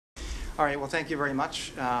All right, well, thank you very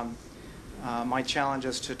much. My challenge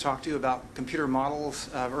is to talk to you about computer models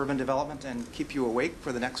of urban development and keep you awake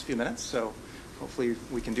for the next few minutes, so hopefully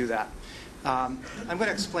we can do that. I'm going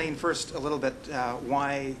to explain first a little bit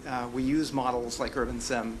why we use models like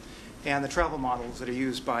UrbanSim and the travel models that are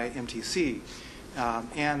used by MTC.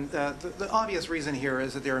 The obvious reason here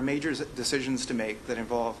is that there are major decisions to make that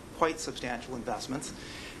involve quite substantial investments,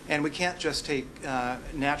 and we can't just take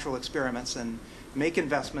natural experiments and make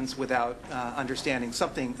investments without understanding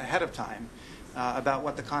something ahead of time about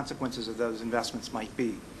what the consequences of those investments might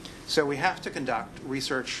be. So we have to conduct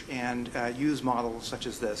research and use models such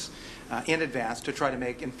as this in advance to try to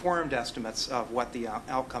make informed estimates of what the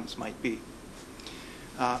outcomes might be.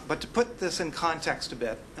 But to put this in context a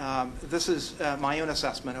bit, this is my own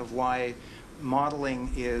assessment of why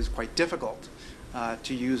modeling is quite difficult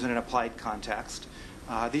to use in an applied context.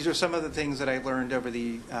 These are some of the things that I learned over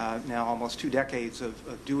the now almost 2 decades of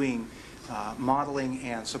doing modeling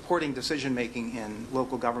and supporting decision-making in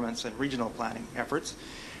local governments and regional planning efforts.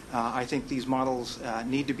 I think these models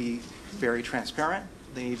need to be very transparent.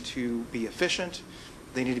 They need to be efficient.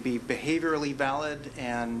 They need to be behaviorally valid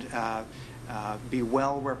and be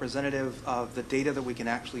well representative of the data that we can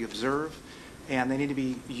actually observe. And they need to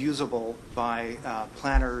be usable by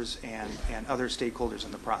planners and other stakeholders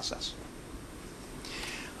in the process.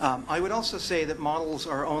 I would also say that models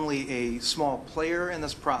are only a small player in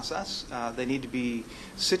this process. They need to be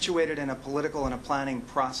situated in a political and a planning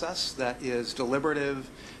process that is deliberative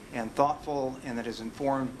and thoughtful and that is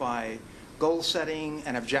informed by goal setting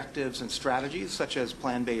and objectives and strategies such as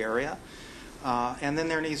Plan Bay Area. And then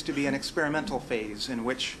there needs to be an experimental phase in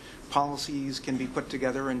which policies can be put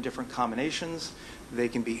together in different combinations. They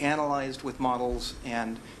can be analyzed with models,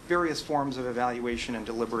 and various forms of evaluation and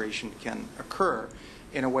deliberation can occur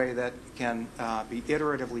in a way that can be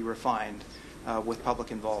iteratively refined with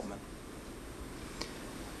public involvement.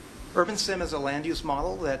 UrbanSim is a land use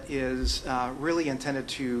model that is really intended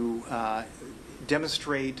to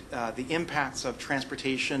demonstrate the impacts of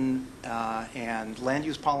transportation and land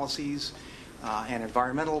use policies and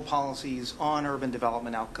environmental policies on urban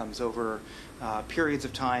development outcomes over periods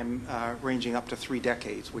of time ranging up to 3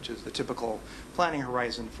 decades, which is the typical planning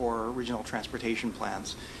horizon for regional transportation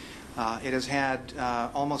plans. It has had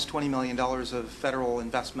almost $20 million of federal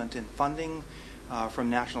investment in funding from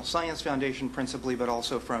National Science Foundation principally, but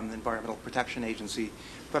also from the Environmental Protection Agency,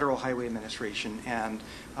 Federal Highway Administration, and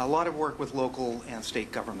a lot of work with local and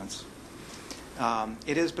state governments.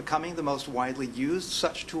 It is becoming the most widely used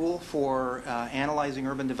such tool for analyzing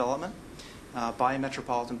urban development by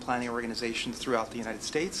metropolitan planning organizations throughout the United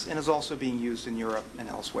States, and is also being used in Europe and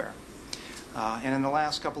elsewhere. And in the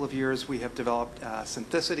last couple of years, we have developed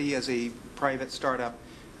Synthicity as a private startup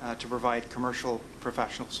to provide commercial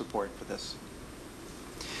professional support for this.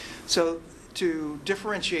 So to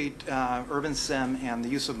differentiate UrbanSim and the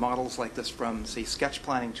use of models like this from, say, sketch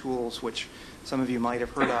planning tools, which some of you might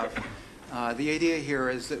have heard of, the idea here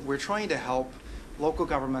is that we're trying to help local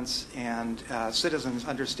governments and citizens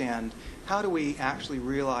understand how do we actually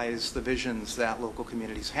realize the visions that local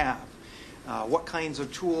communities have. What kinds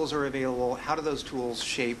of tools are available? How do those tools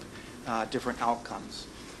shape different outcomes?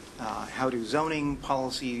 How do zoning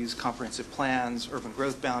policies, comprehensive plans, urban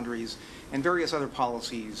growth boundaries, and various other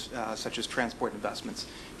policies, such as transport investments,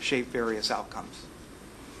 shape various outcomes?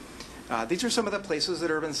 These are some of the places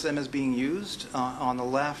that UrbanSim is being used. On the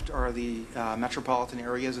left are the metropolitan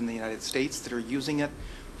areas in the United States that are using it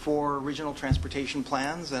for regional transportation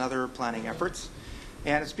plans and other planning efforts.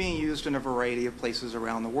 And it's being used in a variety of places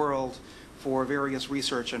around the world for various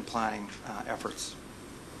research and planning efforts.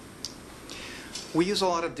 We use a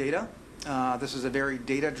lot of data. This is a very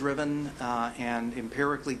data-driven and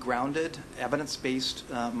empirically grounded, evidence-based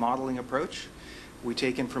modeling approach. We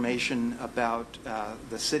take information about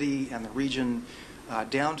the city and the region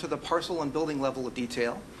down to the parcel and building level of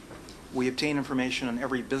detail. We obtain information on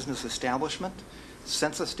every business establishment,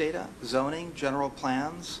 census data, zoning, general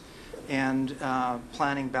plans, and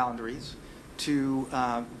planning boundaries to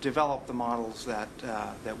develop the models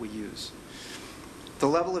that we use. The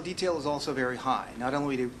level of detail is also very high. Not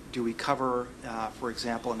only do we cover, for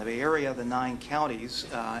example, in the Bay Area, the 9 counties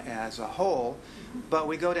as a whole, but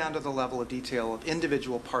we go down to the level of detail of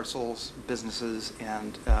individual parcels, businesses,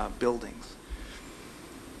 and buildings.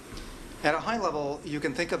 At a high level, you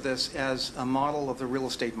can think of this as a model of the real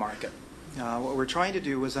estate market. What we're trying to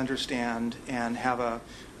do is understand and have a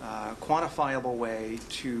quantifiable way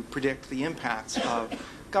to predict the impacts of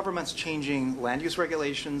governments changing land use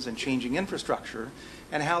regulations and changing infrastructure,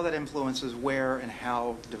 and how that influences where and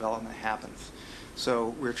how development happens.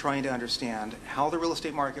 So we're trying to understand how the real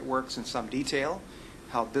estate market works in some detail,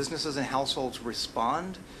 how businesses and households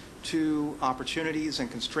respond to opportunities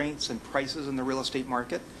and constraints and prices in the real estate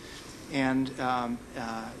market, and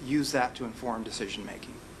use that to inform decision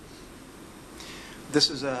making. This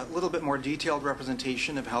is a little bit more detailed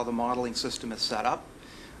representation of how the modeling system is set up,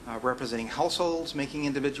 representing households making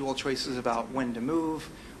individual choices about when to move,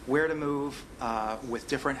 where to move, with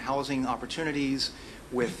different housing opportunities,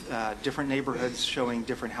 with different neighborhoods showing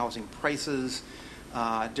different housing prices,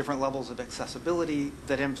 different levels of accessibility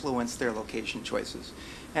that influence their location choices.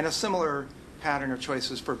 And a similar pattern of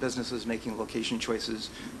choices for businesses making location choices,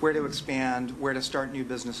 where to expand, where to start new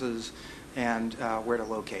businesses, and where to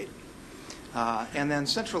locate. And then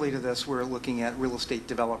centrally to this, we're looking at real estate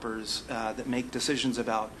developers that make decisions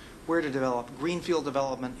about where to develop greenfield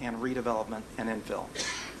development and redevelopment and infill.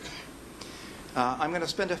 I'm going to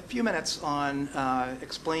spend a few minutes on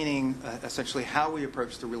explaining essentially how we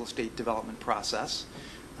approach the real estate development process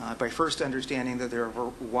by first understanding that there are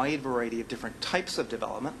a wide variety of different types of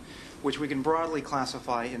development, which we can broadly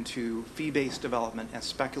classify into fee-based development and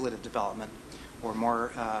speculative development, or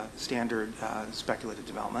more standard speculative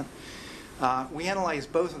development. We analyze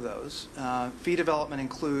both of those. Fee development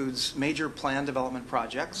includes major planned development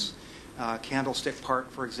projects, Candlestick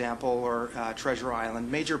Park, for example, or Treasure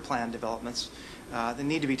Island, major planned developments that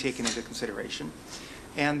need to be taken into consideration.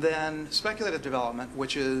 And then speculative development,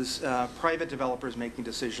 which is private developers making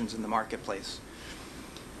decisions in the marketplace.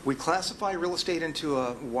 We classify real estate into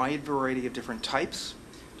a wide variety of different types,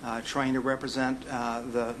 trying to represent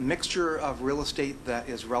the mixture of real estate that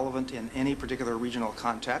is relevant in any particular regional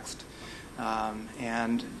context.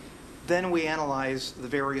 And then we analyze the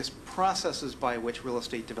various processes by which real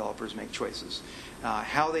estate developers make choices.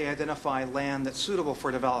 How they identify land that's suitable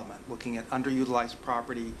for development, looking at underutilized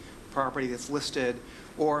property, property that's listed,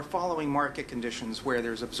 or following market conditions where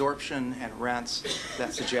there's absorption and rents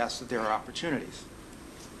that suggest that there are opportunities.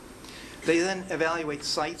 They then evaluate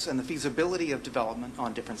sites and the feasibility of development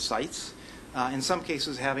on different sites, in some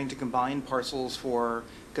cases having to combine parcels for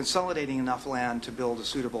consolidating enough land to build a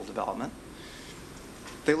suitable development.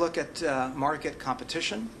 They look at market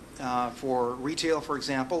competition. For retail, for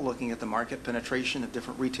example, looking at the market penetration of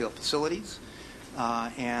different retail facilities,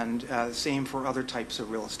 and the same for other types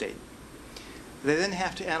of real estate. They then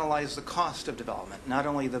have to analyze the cost of development, not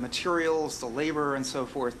only the materials, the labor, and so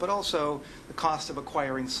forth, but also the cost of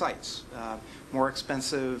acquiring sites. More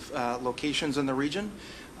expensive locations in the region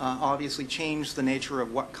obviously change the nature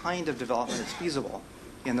of what kind of development is feasible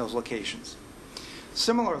in those locations.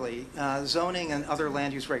 Similarly, zoning and other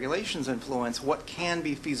land use regulations influence what can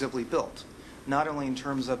be feasibly built, not only in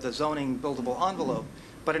terms of the zoning buildable envelope,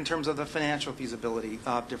 but in terms of the financial feasibility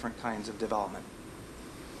of different kinds of development.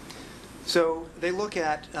 So they look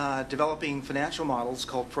at developing financial models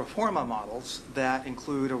called pro forma models that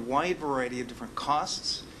include a wide variety of different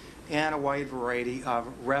costs and a wide variety of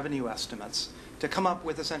revenue estimates to come up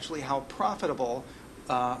with essentially how profitable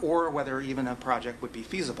or whether even a project would be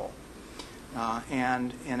feasible.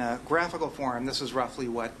 And in a graphical form, this is roughly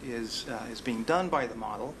what is being done by the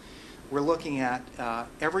model. We're looking at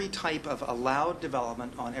every type of allowed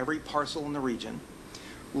development on every parcel in the region,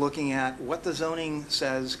 looking at what the zoning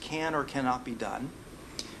says can or cannot be done,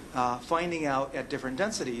 finding out at different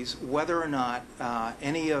densities whether or not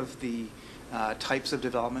any of the types of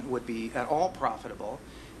development would be at all profitable,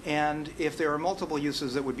 and if there are multiple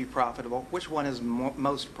uses that would be profitable, which one is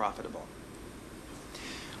most profitable.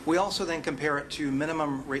 We also then compare it to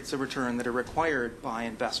minimum rates of return that are required by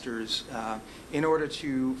investors in order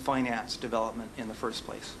to finance development in the first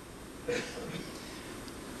place.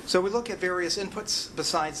 So we look at various inputs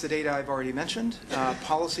besides the data I've already mentioned,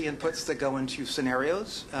 policy inputs that go into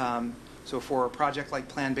scenarios. So for a project like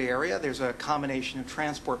Plan Bay Area, there's a combination of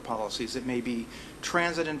transport policies. It may be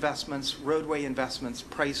transit investments, roadway investments,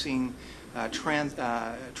 pricing,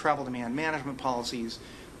 travel demand management policies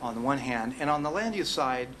on the one hand, and on the land use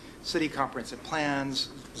side, city comprehensive plans,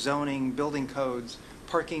 zoning, building codes,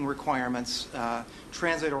 parking requirements,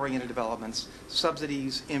 transit-oriented developments,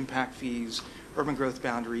 subsidies, impact fees, urban growth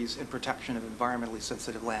boundaries, and protection of environmentally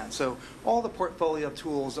sensitive land. So all the portfolio of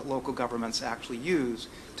tools that local governments actually use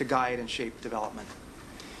to guide and shape development.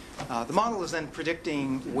 The model is then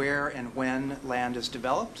predicting where and when land is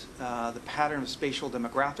developed, the pattern of spatial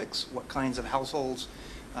demographics, what kinds of households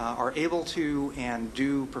are able to and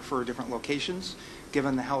do prefer different locations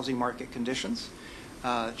given the housing market conditions,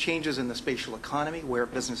 changes in the spatial economy, where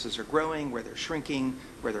businesses are growing, where they're shrinking,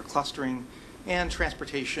 where they're clustering, and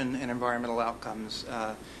transportation and environmental outcomes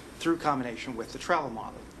through combination with the travel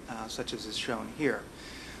model, such as is shown here.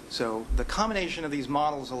 So the combination of these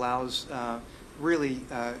models allows really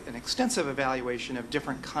an extensive evaluation of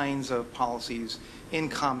different kinds of policies in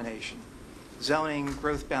combination. Zoning,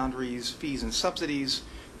 growth boundaries, fees and subsidies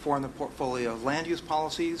form the portfolio of land use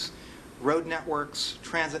policies. Road networks,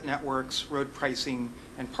 transit networks, road pricing,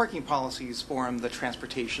 and parking policies form the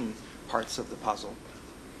transportation parts of the puzzle.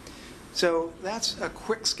 So that's a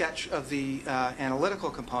quick sketch of the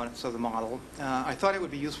analytical components of the model. I thought it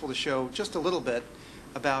would be useful to show just a little bit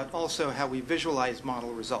about also how we visualize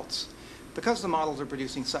model results. Because the models are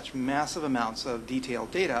producing such massive amounts of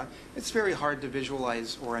detailed data, it's very hard to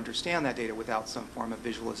visualize or understand that data without some form of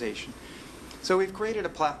visualization. So we've created a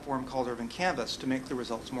platform called Urban Canvas to make the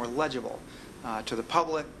results more legible to the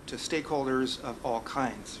public, to stakeholders of all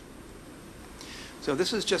kinds. So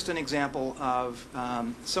this is just an example of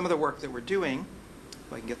some of the work that we're doing.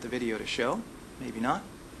 If I can get the video to show, maybe not.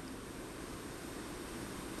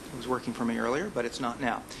 It was working for me earlier, but it's not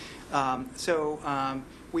now.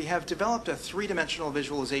 We have developed a three-dimensional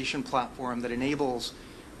visualization platform that enables,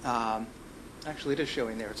 actually it is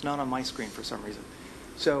showing there, it's not on my screen for some reason.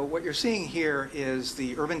 So what you're seeing here is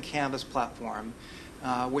the Urban Canvas platform,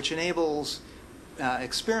 which enables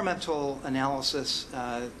experimental analysis,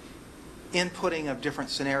 inputting of different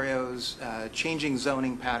scenarios, changing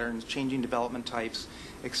zoning patterns, changing development types,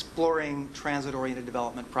 exploring transit-oriented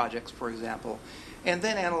development projects, for example, and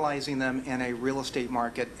then analyzing them in a real estate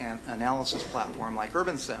market and analysis platform like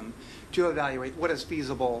UrbanSim to evaluate what is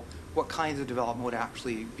feasible, what kinds of development would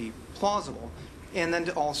actually be plausible, and then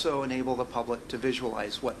to also enable the public to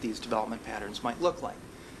visualize what these development patterns might look like.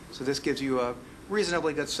 So this gives you a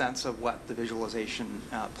reasonably good sense of what the visualization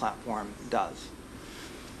platform does.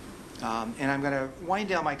 And I'm going to wind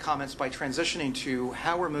down my comments by transitioning to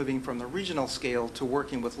how we're moving from the regional scale to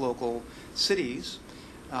working with local cities.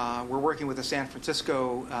 We're working with the San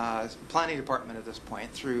Francisco Planning Department at this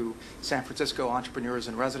point through San Francisco Entrepreneurs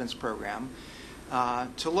in Residence Program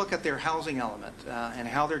to look at their housing element and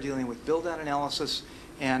how they're dealing with build-out analysis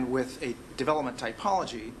and with a development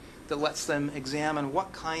typology that lets them examine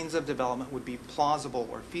what kinds of development would be plausible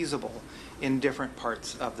or feasible in different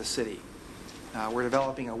parts of the city. We're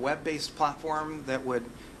developing a web-based platform that would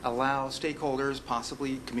allow stakeholders,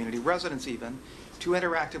 possibly community residents even, to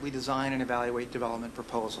interactively design and evaluate development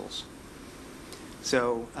proposals.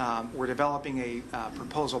 So we're developing a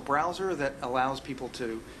proposal browser that allows people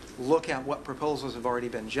to look at what proposals have already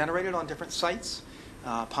been generated on different sites,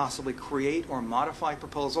 possibly create or modify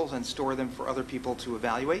proposals and store them for other people to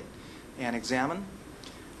evaluate and examine.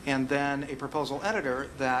 And then a proposal editor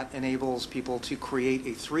that enables people to create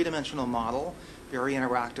a three-dimensional model very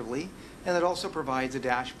interactively, and that also provides a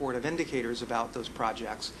dashboard of indicators about those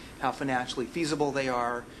projects, how financially feasible they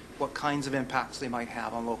are, what kinds of impacts they might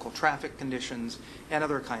have on local traffic conditions, and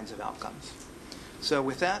other kinds of outcomes. So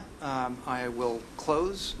with that, I will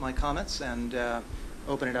close my comments and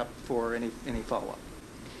open it up for any follow-up.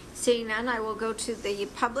 Seeing none, I will go to the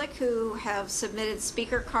public who have submitted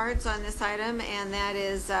speaker cards on this item, and that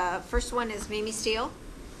is, first one is Mimi Steele.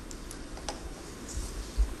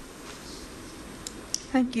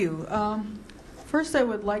 Thank you. First, I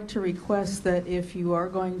would like to request that if you are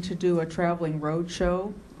going to do a traveling road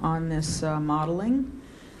show on this modeling,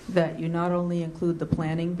 that you not only include the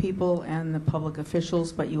planning people and the public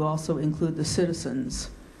officials, but you also include the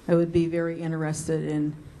citizens. I would be very interested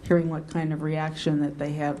in hearing what kind of reaction that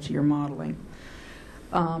they have to your modeling.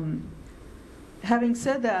 Having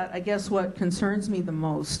said that, I guess what concerns me the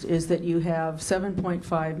most is that you have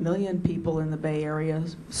 7.5 million people in the Bay Area,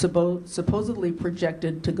 supposedly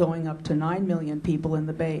projected to going up to 9 million people in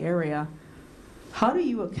the Bay Area. How do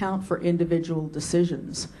you account for individual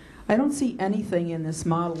decisions? I don't see anything in this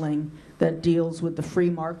modeling that deals with the free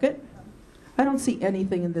market. I don't see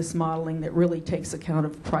anything in this modeling that really takes account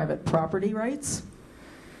of private property rights.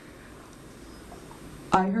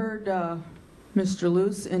 I heard Mr.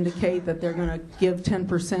 Luce indicate that they're going to give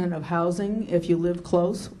 10% of housing if you live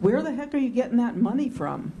close. Where the heck are you getting that money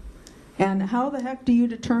from? And how the heck do you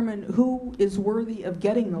determine who is worthy of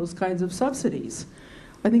getting those kinds of subsidies?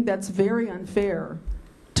 I think that's very unfair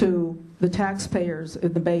to the taxpayers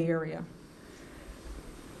in the Bay Area.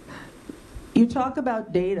 You talk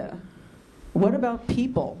about data. What about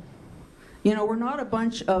people? You know, we're not a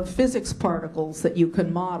bunch of physics particles that you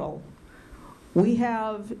can model. We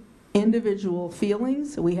have individual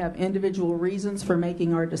feelings, we have individual reasons for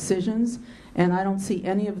making our decisions, and I don't see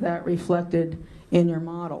any of that reflected in your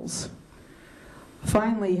models.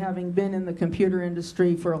 Finally, having been in the computer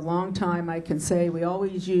industry for a long time, I can say we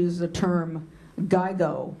always use the term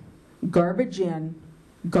GIGO, garbage in,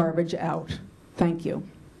 garbage out. Thank you.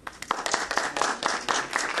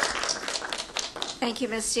 Thank you,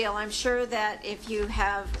 Ms. Steele. I'm sure that if you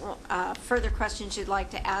have further questions you'd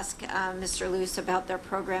like to ask Mr. Luce about their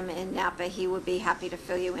program in Napa, he would be happy to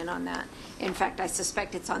fill you in on that. In fact, I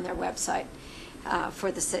suspect it's on their website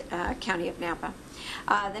for the County of Napa.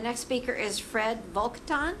 The next speaker is Fred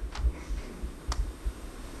Volkton.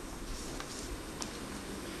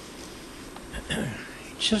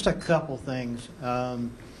 Just a couple things.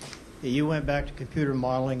 You went back to computer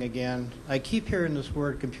modeling again. I keep hearing this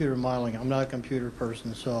word computer modeling. I'm not a computer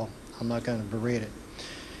person, so I'm not going to berate it.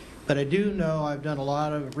 But I do know I've done a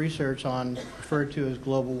lot of research on referred to as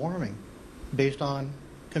global warming based on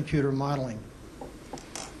computer modeling.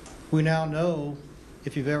 We now know,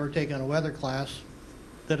 if you've ever taken a weather class,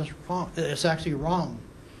 that it's wrong. It's actually wrong.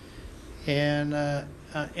 And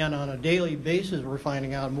on a daily basis, we're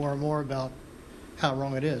finding out more and more about how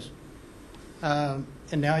wrong it is.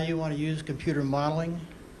 And now you want to use computer modeling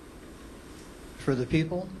for the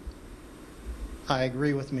people? I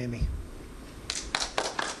agree with Mimi.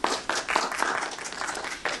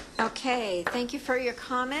 Okay, thank you for your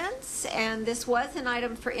comments. And this was an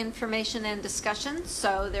item for information and discussion,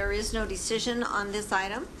 so there is no decision on this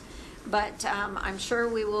item. But I'm sure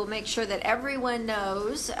we will make sure that everyone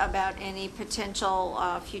knows about any potential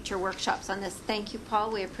future workshops on this. Thank you,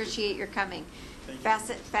 Paul. We appreciate your coming.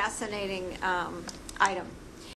 Fascinating item.